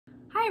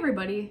Hi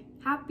everybody,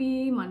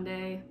 happy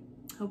Monday.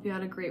 Hope you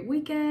had a great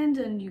weekend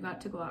and you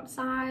got to go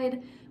outside.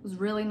 It was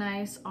really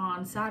nice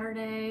on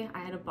Saturday. I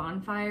had a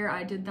bonfire.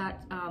 I did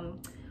that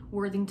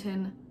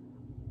Worthington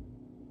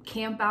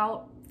camp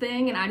out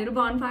thing and I did a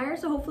bonfire,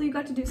 so hopefully you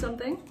got to do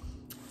something.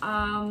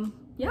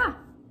 Yeah,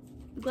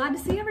 glad to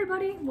see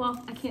everybody.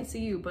 Well, I can't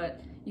see you,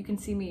 but you can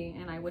see me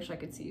and I wish I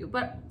could see you.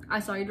 But I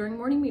saw you during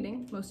morning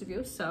meeting, most of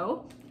you,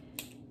 so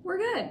we're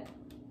good.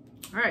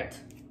 All right.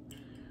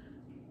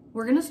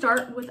 We're gonna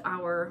start with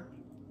our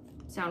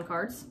sound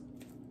cards,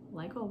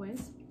 like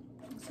always.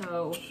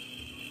 So,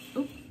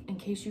 in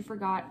case you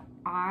forgot,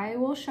 I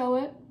will show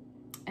it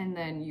and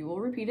then you will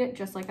repeat it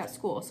just like at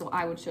school. So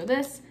I would show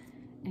this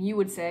and you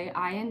would say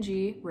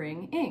ing,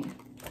 ring, ing,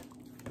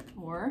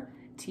 or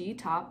T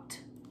topped.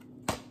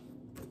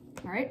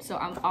 All right, so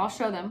I'll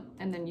show them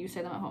and then you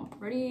say them at home.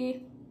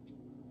 Ready?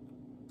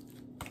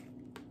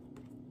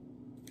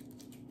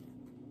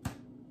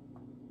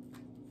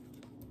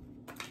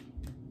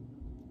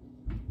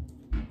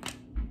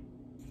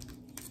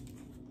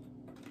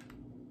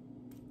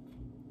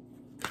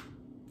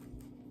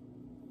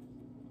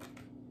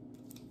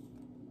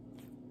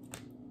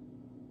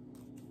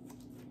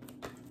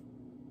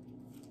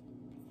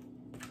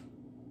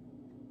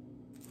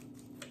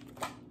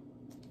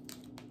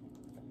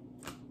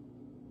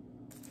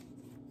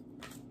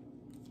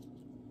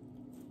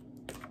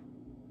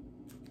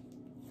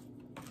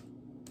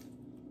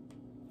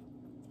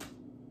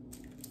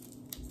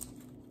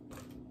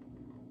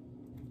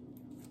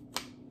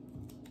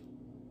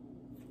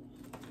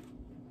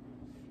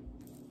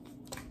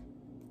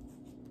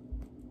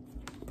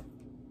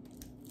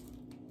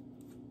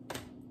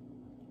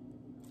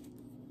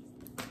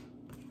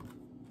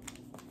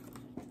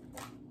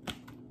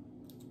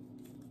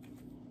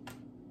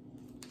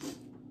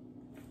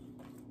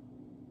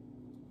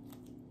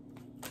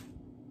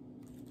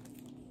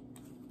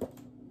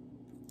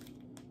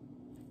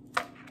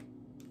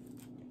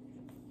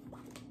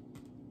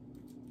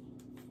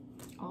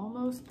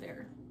 Almost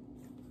there.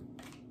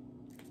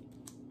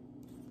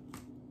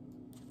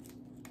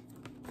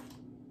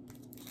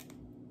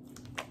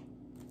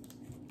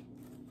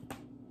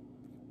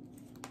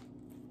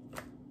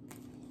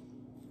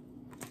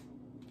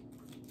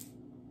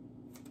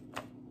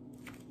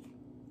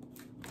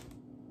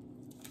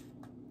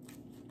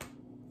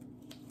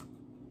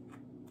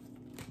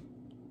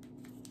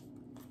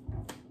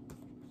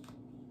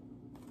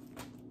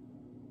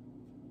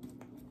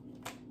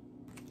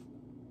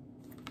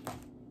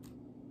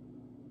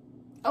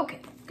 Okay,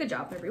 good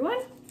job everyone.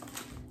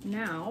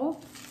 Now,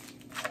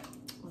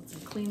 let's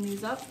clean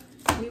these up.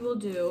 We will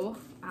do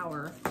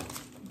our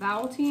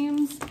vowel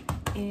teams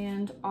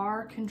and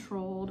our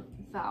controlled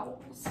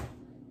vowels.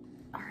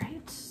 All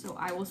right, so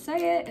I will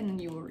say it and then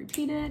you will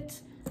repeat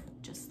it,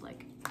 just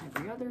like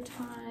every other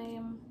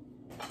time.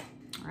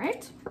 All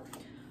right,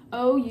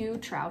 O-U,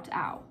 trout,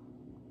 ow.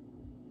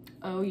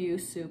 O-U,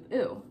 soup,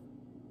 ooh.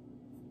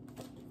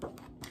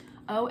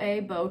 O-A,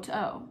 boat,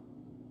 o.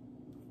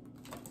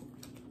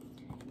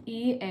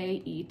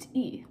 E-A, eat,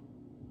 e.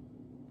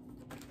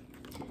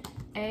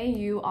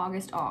 A-U,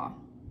 August, aw.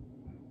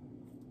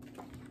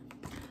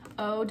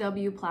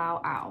 O-W,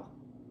 plow, ow.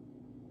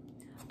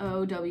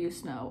 O-W,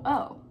 snow,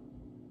 o.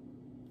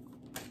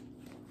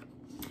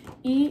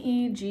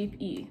 E-E,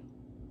 jeep, e.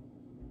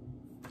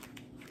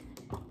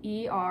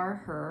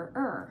 E-R,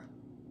 her,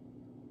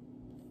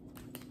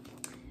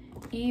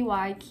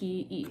 E-Y,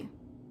 key, e.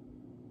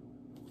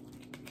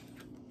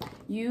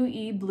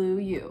 U-E, blue,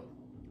 u.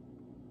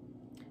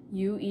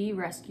 U-E,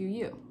 rescue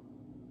you.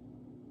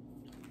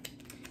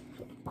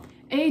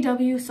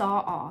 A-W,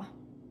 saw, aw.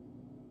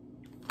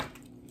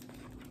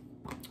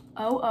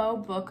 O-O,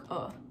 book,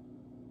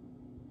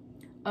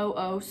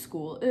 O-O,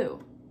 school,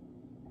 ooh.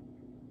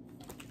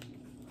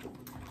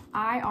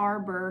 I-R,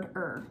 bird,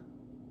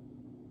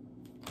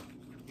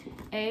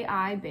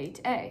 A-I, bait,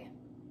 a.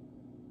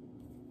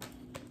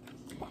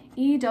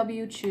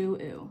 E-W, chew,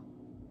 ooh.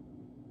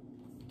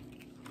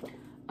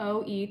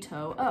 O-E,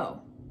 toe, o.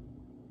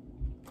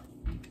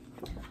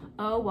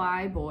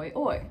 O-Y, boy,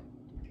 oi.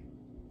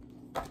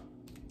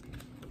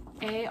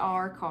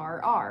 A-R,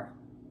 car, R.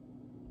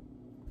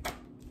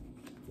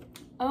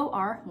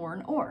 O-R,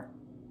 horn, or.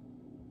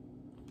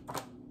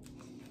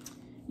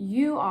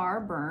 U-R,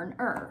 burn,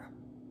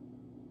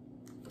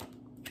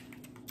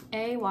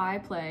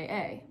 A-Y, play,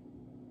 a.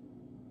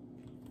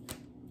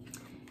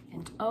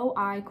 And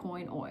O-I,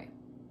 coin, oi.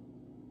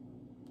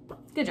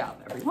 Good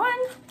job, everyone.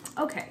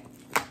 Okay,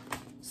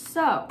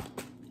 so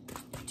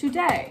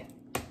today,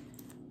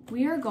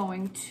 we are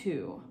going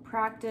to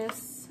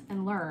practice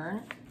and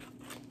learn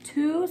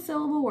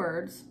 2-syllable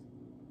words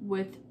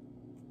with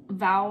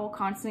vowel,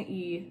 consonant,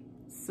 E,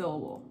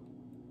 syllable.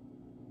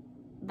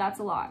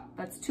 That's a lot.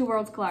 That's 2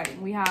 worlds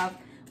colliding. We have,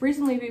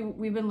 recently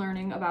we've been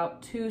learning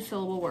about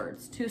 2-syllable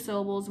words, 2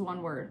 syllables,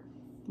 1 word.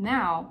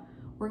 Now,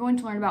 we're going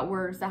to learn about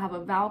words that have a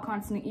vowel,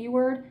 consonant, E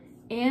word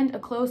and a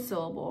closed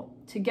syllable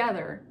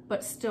together,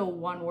 but still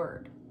 1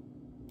 word.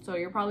 So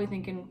you're probably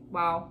thinking,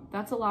 wow,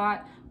 that's a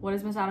lot. What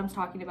is Miss Adams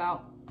talking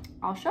about?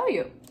 I'll show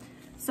you.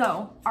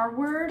 So our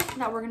word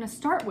that we're gonna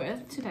start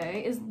with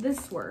today is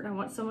this word. I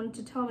want someone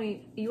to tell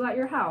me, you at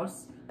your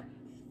house,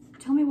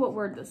 tell me what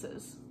word this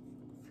is.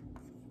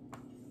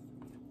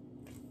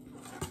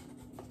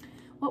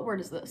 What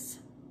word is this?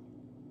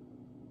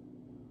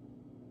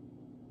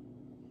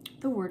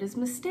 The word is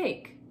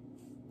mistake.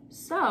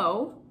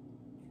 So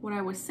what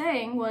I was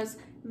saying was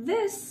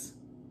this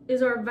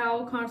is our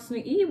vowel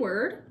consonant E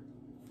word,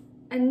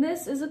 and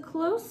this is a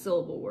closed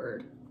syllable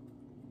word.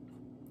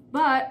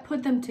 But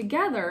put them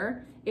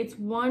together, it's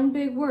one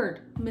big word,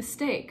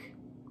 mistake.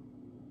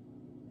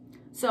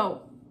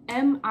 So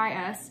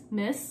M-I-S,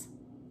 miss,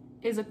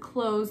 is a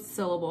closed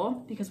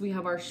syllable because we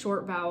have our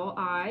short vowel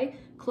I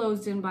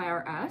closed in by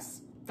our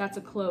S. That's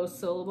a closed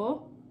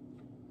syllable.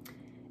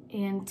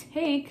 And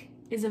take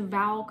is a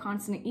vowel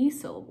consonant E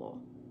syllable.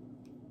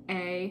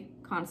 A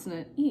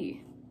consonant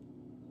E.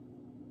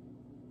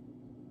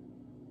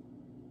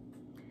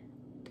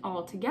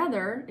 All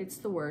together, it's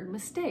the word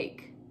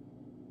mistake.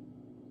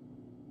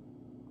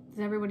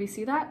 Does everybody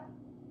see that?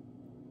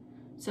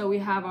 So we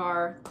have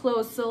our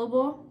closed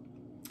syllable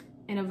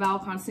and a vowel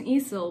consonant E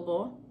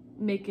syllable,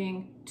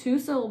 making two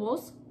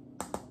syllables,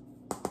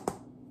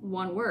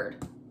 one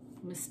word,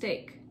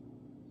 mistake.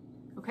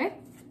 Okay?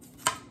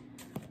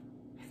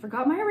 I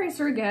forgot my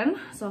eraser again,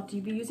 so I'll have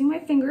to be using my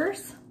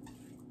fingers.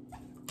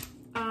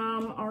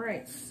 All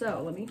right,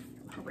 so let me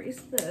erase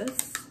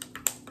this.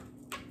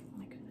 Oh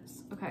my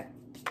goodness. Okay.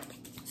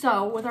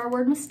 So with our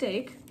word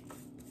mistake,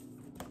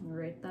 let me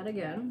write that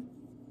again.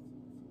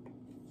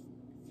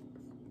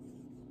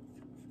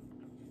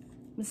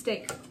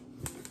 Mistake.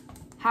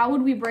 How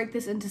would we break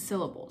this into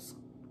syllables?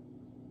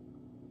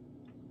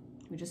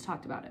 We just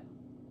talked about it.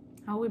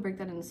 How would we break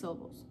that into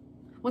syllables?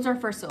 What's our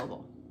first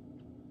syllable?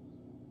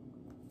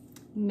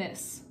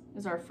 Miss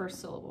is our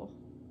first syllable.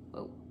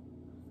 Whoa.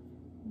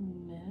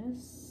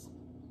 Miss.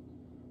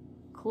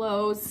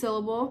 Closed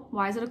syllable.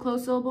 Why is it a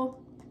closed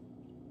syllable?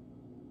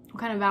 What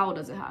kind of vowel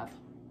does it have?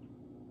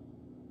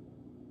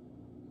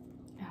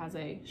 It has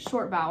a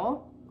short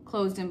vowel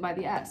closed in by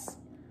the S.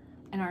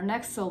 And our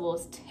next syllable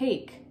is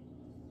take.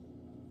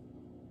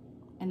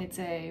 And it's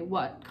a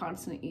what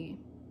consonant E?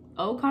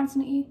 O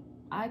consonant E?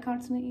 I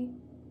consonant E?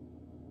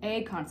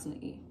 A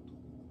consonant E.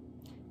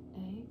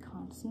 A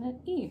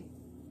consonant E.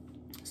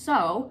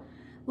 So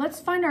let's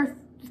find our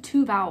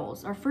two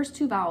vowels, our first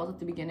two vowels at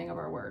the beginning of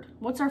our word.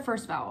 What's our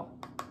first vowel?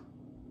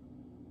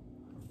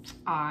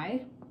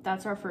 I.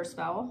 That's our first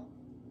vowel.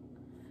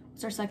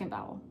 What's our second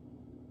vowel?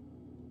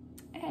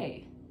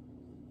 A.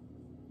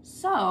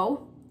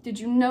 So, did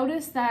you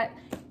notice that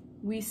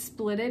we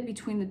split it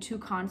between the two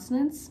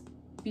consonants?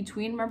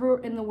 Remember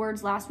in the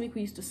words last week,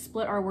 we used to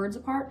split our words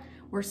apart?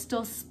 We're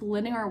still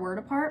splitting our word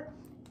apart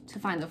to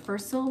find the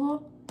first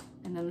syllable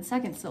and then the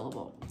second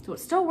syllable. So it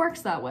still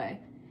works that way.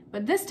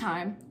 But this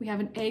time, we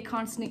have an A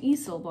consonant E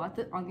syllable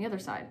on the other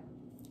side.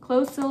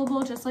 Closed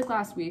syllable, just like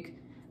last week.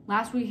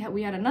 Last week,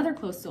 we had another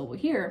closed syllable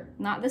here,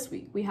 not this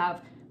week. We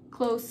have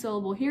closed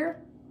syllable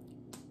here,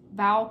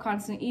 vowel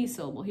consonant E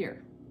syllable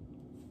here.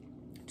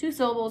 Two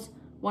syllables,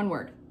 one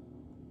word.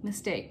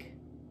 Mistake.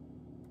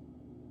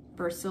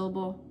 First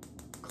syllable,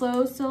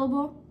 closed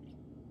syllable.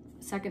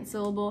 Second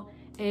syllable,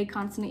 A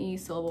consonant E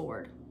syllable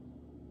word.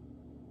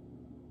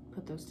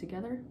 Put those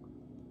together.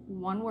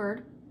 One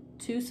word,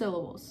 two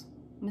syllables.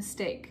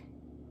 Mistake.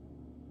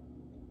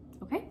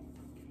 Okay?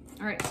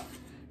 All right.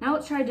 Now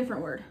let's try a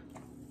different word.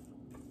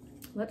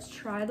 Let's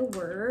try the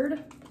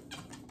word. Oh,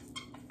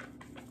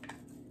 man.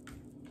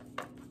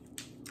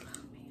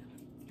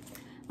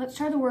 Let's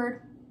try the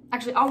word.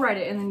 Actually, I'll write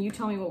it and then you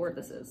tell me what word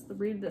this is.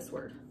 Read this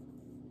word.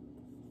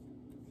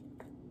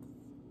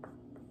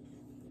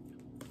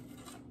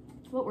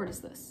 What word is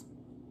this?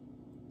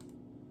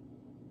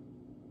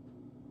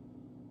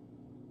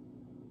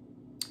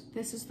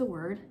 This is the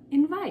word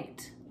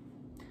invite.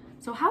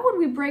 So how would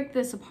we break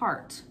this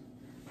apart?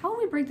 How would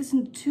we break this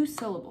into two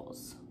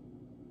syllables?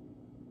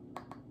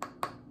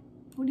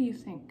 What do you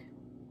think?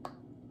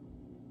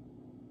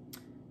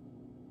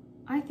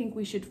 I think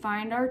we should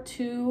find our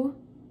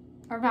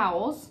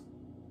vowels.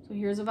 So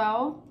here's a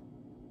vowel.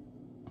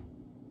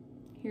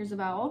 Here's a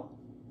vowel.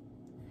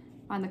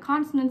 Find the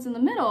consonants in the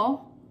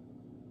middle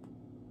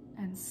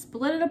and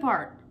split it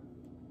apart.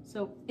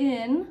 So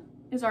in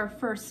is our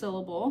first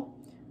syllable.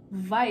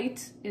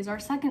 Vite is our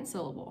second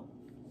syllable.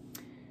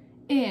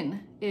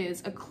 In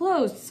is a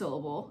closed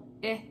syllable.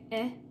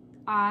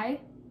 I.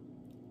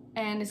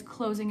 N is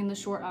closing in the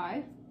short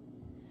I.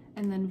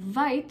 And then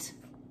vite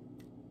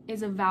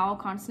is a vowel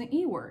consonant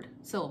E word,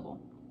 syllable.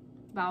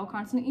 Vowel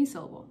consonant E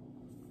syllable.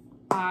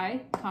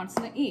 I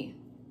consonant E.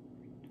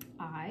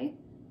 I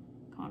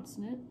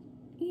consonant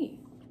E.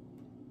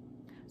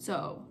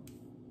 So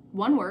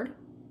one word,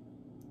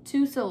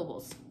 two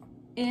syllables.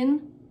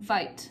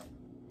 Invite.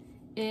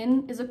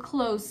 In is a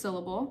closed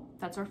syllable.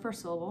 That's our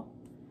first syllable.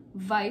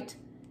 Vite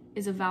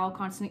is a vowel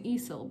consonant E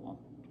syllable.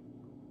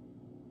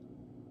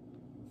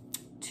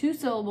 Two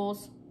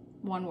syllables,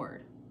 one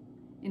word.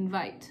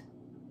 Invite.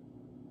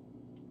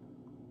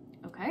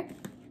 Okay?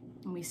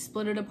 And we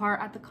split it apart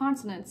at the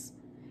consonants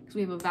because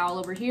we have a vowel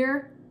over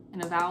here,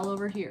 and a vowel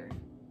over here.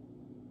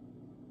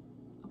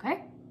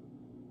 Okay?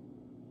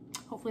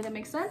 Hopefully that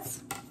makes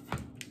sense.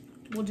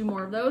 We'll do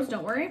more of those,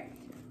 don't worry.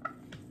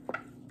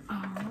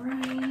 All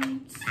right.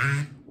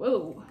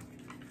 Whoa.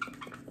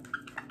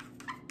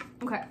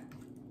 Okay.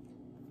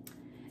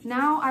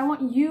 Now I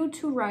want you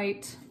to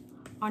write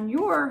on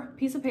your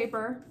piece of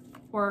paper,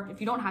 or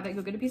if you don't have it,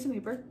 go get a piece of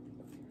paper.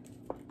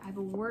 I have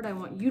a word I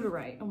want you to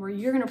write, and where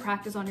you're gonna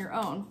practice on your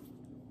own.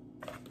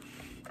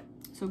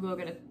 So go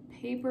get a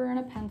paper and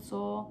a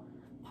pencil.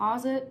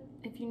 Pause it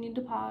if you need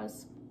to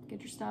pause.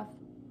 Get your stuff.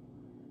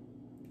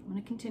 I'm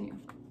gonna continue.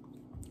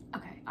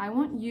 Okay, I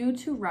want you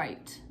to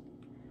write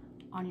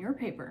on your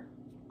paper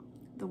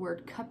the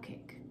word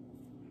cupcake.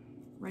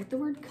 Write the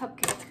word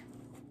cupcake.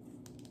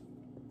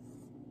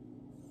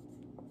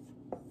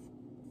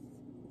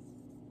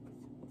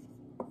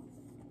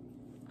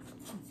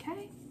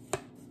 Okay,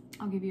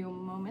 I'll give you a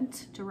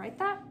moment to write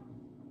that.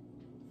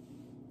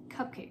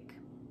 Cupcake.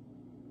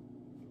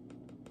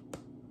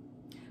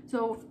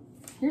 So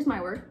here's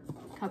my word,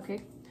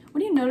 cupcake. What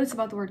do you notice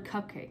about the word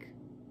cupcake?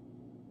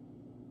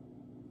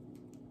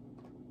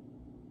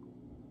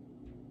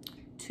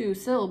 2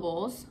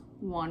 syllables,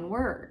 1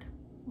 word.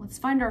 Let's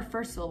find our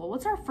first syllable.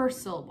 What's our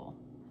first syllable?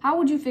 How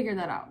would you figure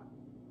that out?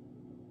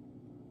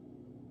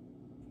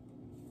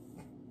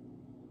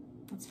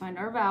 Let's find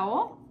our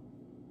vowel,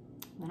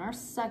 then our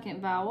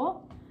second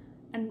vowel,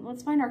 and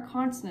let's find our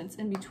consonants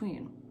in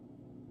between.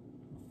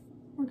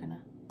 We're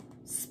gonna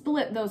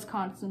split those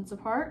consonants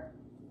apart.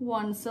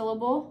 1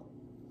 syllable,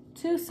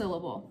 2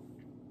 syllable.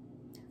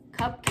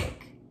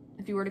 Cupcake.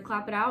 If you were to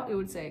clap it out, it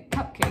would say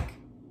cupcake.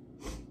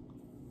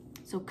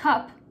 So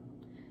cup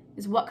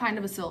is what kind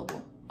of a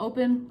syllable?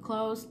 Open,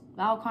 close,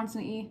 vowel,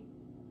 consonant, E.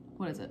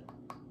 What is it?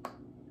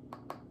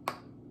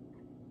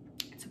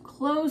 It's a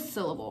closed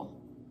syllable.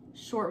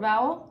 Short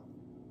vowel,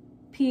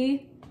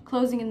 P,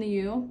 closing in the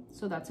U,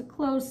 so that's a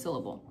closed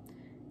syllable.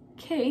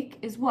 Cake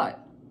is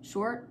what?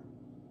 Short,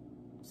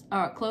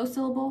 closed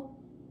syllable,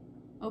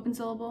 open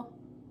syllable,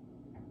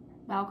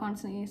 vowel,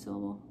 consonant, E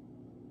syllable.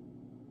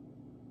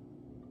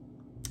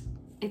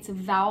 It's a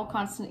vowel,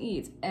 consonant, E.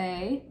 It's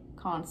A,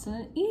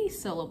 consonant, E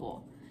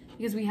syllable,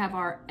 because we have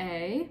our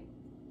A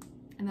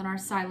and then our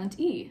silent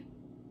E.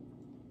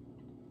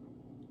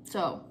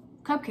 So,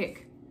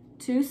 cupcake,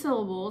 2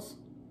 syllables,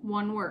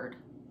 1 word.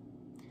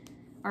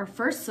 Our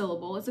first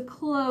syllable is a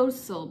closed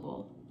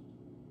syllable.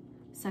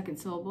 Second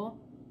syllable,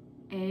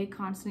 A,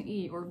 consonant,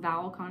 E, or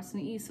vowel,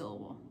 consonant, E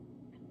syllable.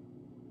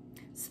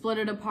 Split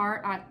it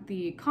apart at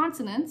the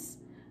consonants,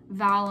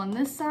 vowel on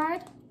this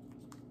side,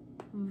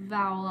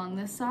 vowel on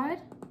this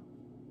side,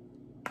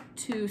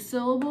 2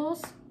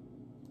 syllables,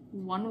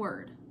 1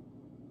 word.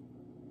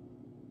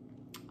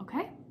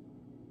 Okay?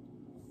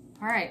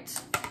 All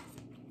right.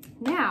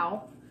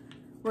 Now,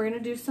 we're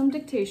gonna do some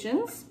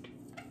dictations,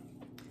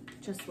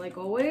 just like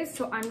always.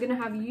 So I'm gonna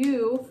have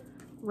you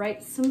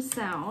write some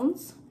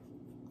sounds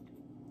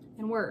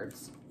and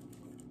words.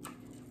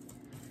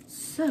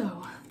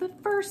 So the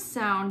first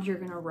sound you're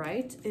gonna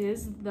write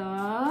is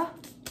the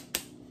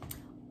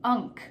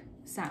unk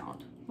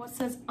sound. What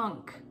says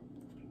unk?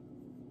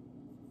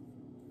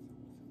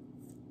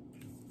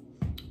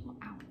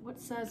 Wow, what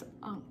says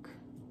unk?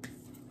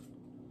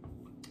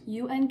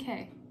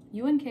 U-N-K.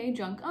 U-N-K,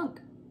 junk,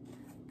 unk.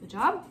 Good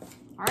job.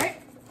 All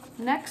right.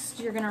 Next,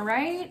 you're gonna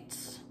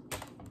write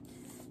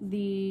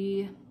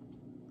the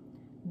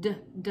d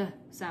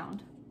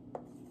sound.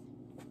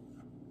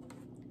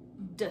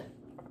 D.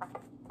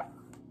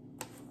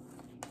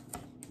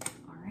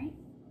 All right.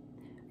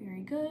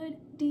 Very good.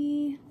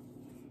 D.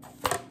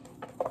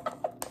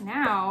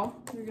 Now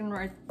you're gonna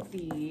write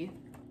the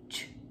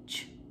ch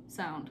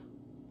sound.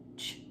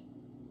 Ch.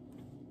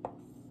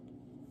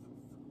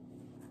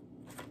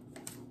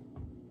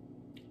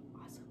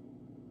 Awesome.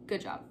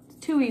 Good job.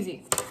 Too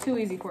easy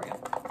for you.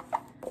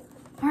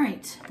 All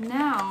right,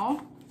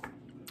 now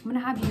I'm gonna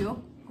have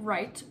you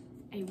write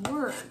a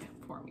word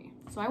for me.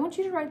 So I want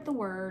you to write the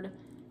word,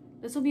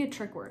 this will be a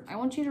trick word. I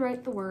want you to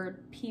write the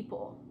word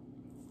people.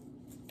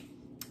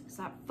 It's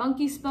that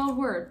funky spelled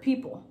word,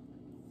 people.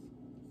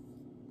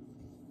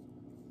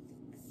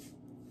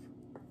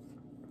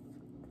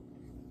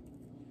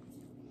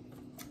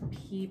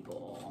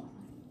 People.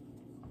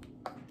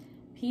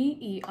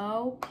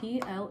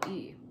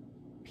 P-E-O-P-L-E.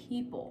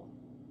 People.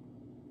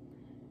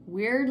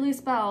 Weirdly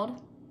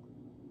spelled,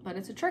 but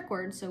it's a trick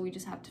word, so we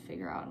just have to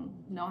figure out and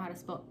know how to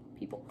spell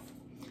people.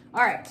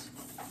 All right,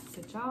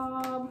 good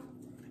job.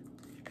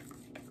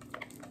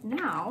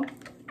 Now,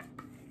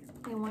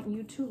 I want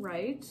you to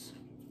write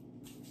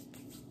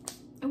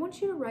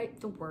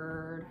the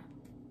word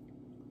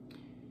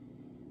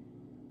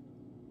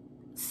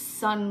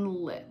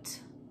sunlit.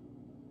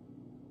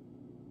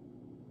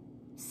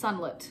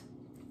 Sunlit.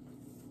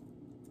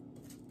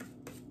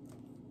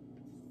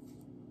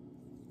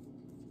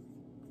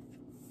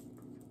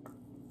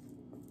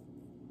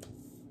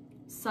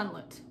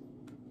 Sunlit.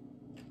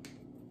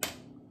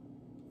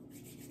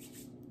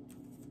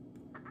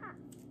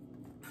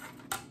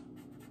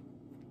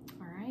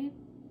 All right.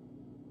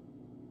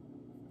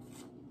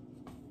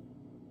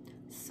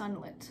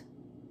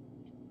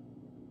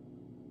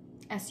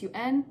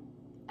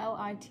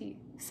 S-U-N-L-I-T,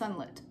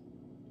 sunlit.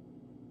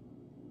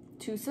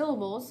 2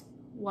 syllables,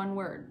 1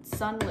 word,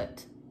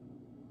 sunlit.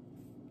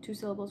 2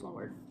 syllables, 1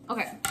 word.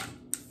 Okay,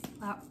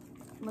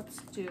 let's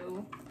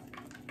do,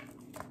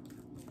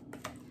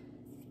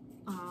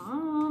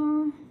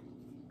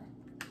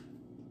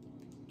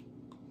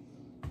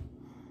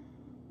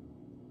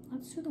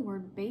 let's do the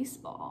word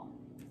baseball.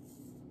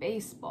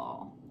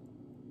 Baseball.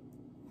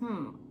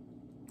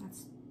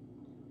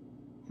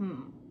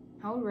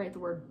 How would we write the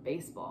word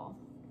baseball?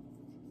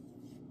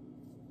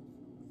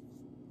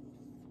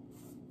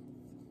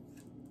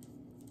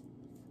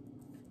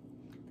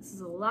 This is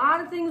a lot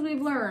of things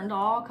we've learned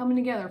all coming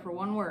together for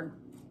 1 word.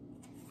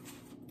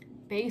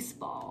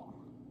 Baseball.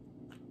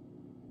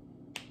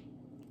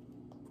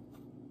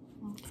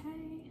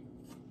 Okay.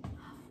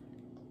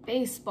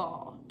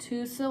 Baseball.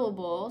 2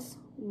 syllables,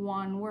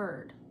 1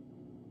 word.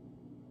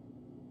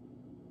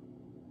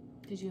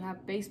 Did you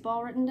have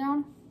baseball written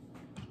down?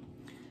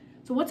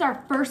 So what's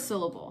our first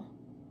syllable?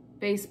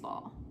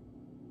 Baseball.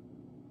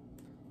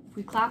 If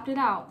we clapped it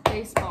out,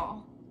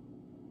 baseball.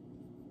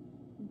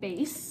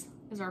 Base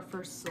is our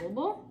first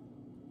syllable.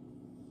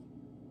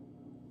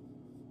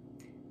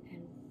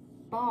 And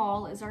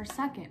ball is our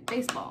second,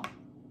 baseball.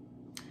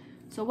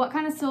 So what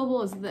kind of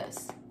syllable is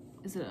this?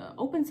 Is it an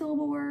open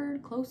syllable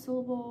word, closed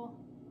syllable,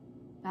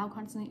 vowel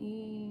consonant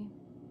E?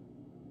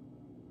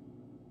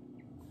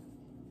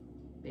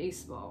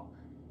 Baseball.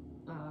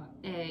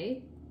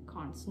 A,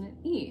 consonant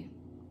E.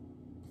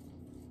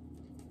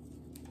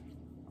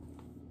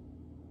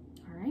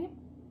 All right.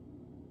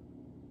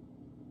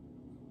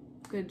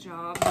 Good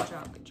job, good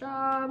job, good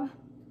job.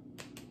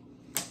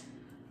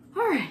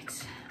 All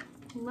right,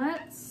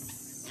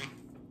 let's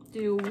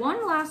do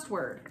 1 last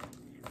word.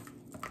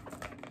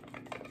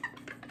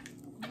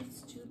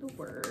 Let's do the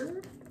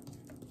word.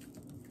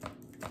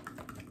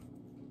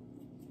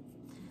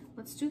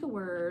 Let's do the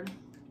word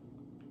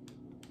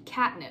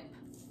catnip.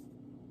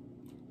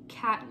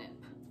 Catnip.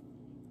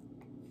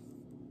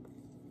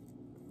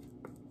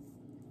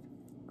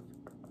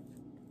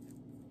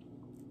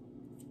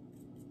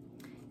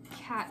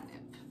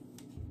 Catnip.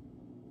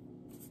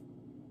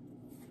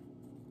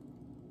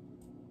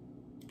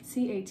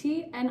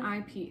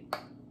 C-A-T-N-I-P.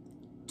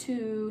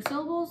 2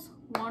 syllables,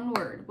 1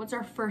 word. What's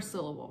our first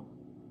syllable?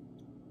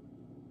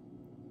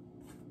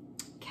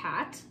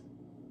 Cat.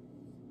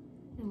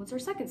 And what's our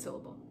second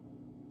syllable?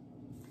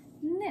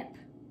 Nip.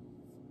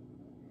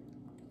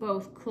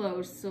 Both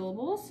closed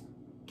syllables.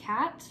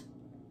 Cat.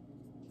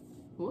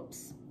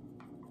 Whoops.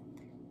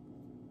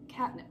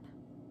 Catnip.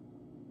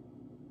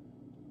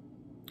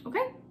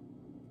 Okay,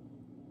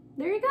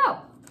 there you go.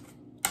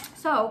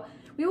 So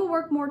we will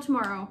work more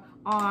tomorrow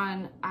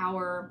on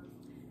our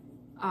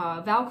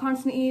vowel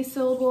consonant E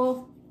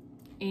syllable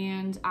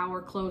and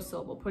our closed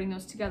syllable, putting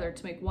those together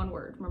to make 1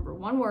 word. Remember,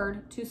 1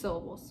 word, 2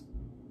 syllables.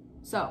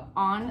 So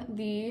on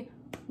the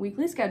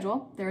weekly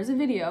schedule, there is a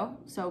video,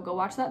 so go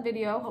watch that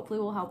video. Hopefully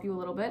we'll help you a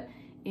little bit,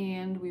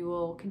 and we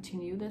will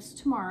continue this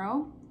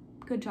tomorrow.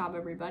 Good job,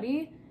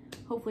 everybody.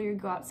 Hopefully you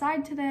go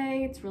outside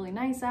today. It's really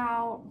nice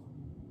out.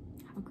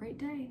 Have a great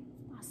day.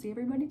 I'll see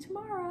everybody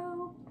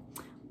tomorrow.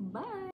 Bye.